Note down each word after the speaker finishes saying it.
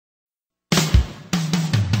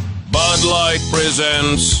Bud Light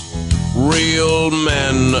presents Real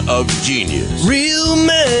Men of Genius. Real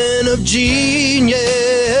Men of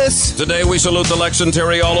Genius. Today we salute the Lex and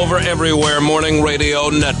Terry All Over Everywhere Morning Radio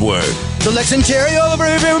Network. The Lex and Terry All Over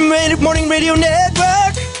Everywhere Morning Radio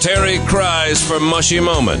Network. Terry cries for mushy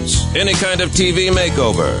moments, any kind of TV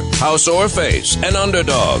makeover, house or face, and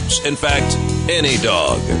underdogs. In fact, any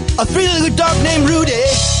dog. A three-legged dog named Rudy.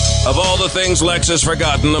 Of all the things Lex has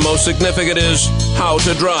forgotten, the most significant is how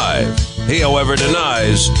to drive. He, however,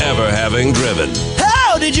 denies ever having driven.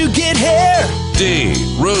 How did you get here? D.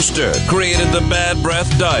 Rooster created the bad breath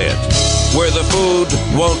diet, where the food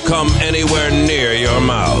won't come anywhere near your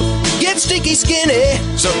mouth. Get stinky skinny.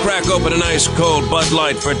 So crack open an ice cold Bud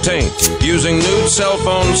Light for taint, using nude cell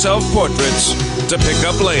phone self-portraits to pick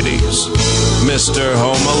up ladies. Mr.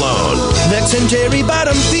 Home Alone. Lex and Terry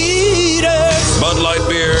Bottom Feeders. Bud Light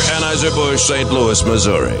Beer, Anheuser-Busch, St. Louis,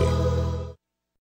 Missouri.